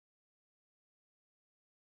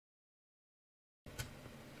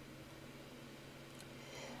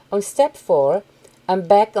On step 4, I'm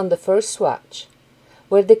back on the first swatch,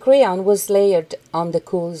 where the crayon was layered on the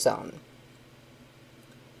cool zone.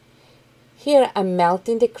 Here I'm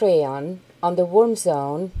melting the crayon on the warm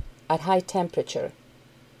zone at high temperature.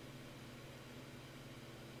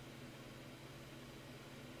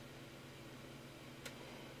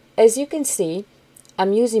 As you can see,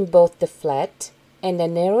 I'm using both the flat and the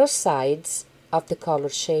narrow sides of the color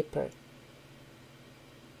shaper.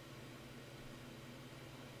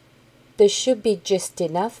 There should be just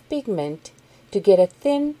enough pigment to get a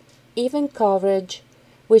thin, even coverage,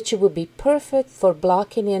 which would be perfect for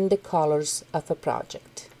blocking in the colors of a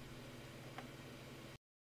project.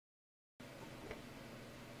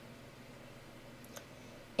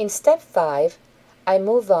 In step 5, I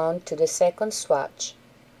move on to the second swatch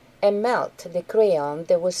and melt the crayon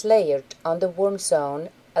that was layered on the warm zone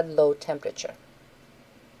at low temperature.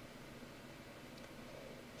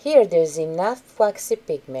 Here there's enough waxy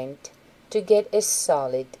pigment to get a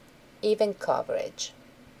solid, even coverage.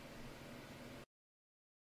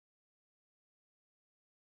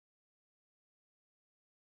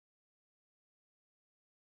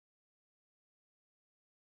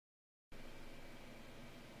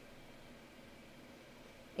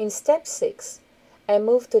 In step 6, I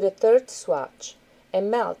move to the third swatch and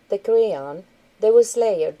melt the crayon that was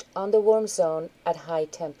layered on the warm zone at high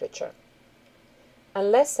temperature.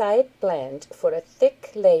 Unless I had planned for a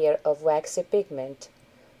thick layer of waxy pigment,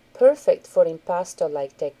 perfect for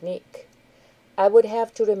impasto-like technique, I would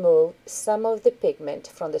have to remove some of the pigment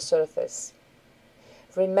from the surface.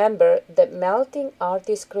 Remember that melting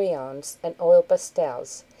artist crayons and oil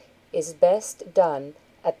pastels is best done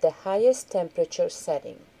at the highest temperature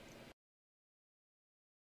setting.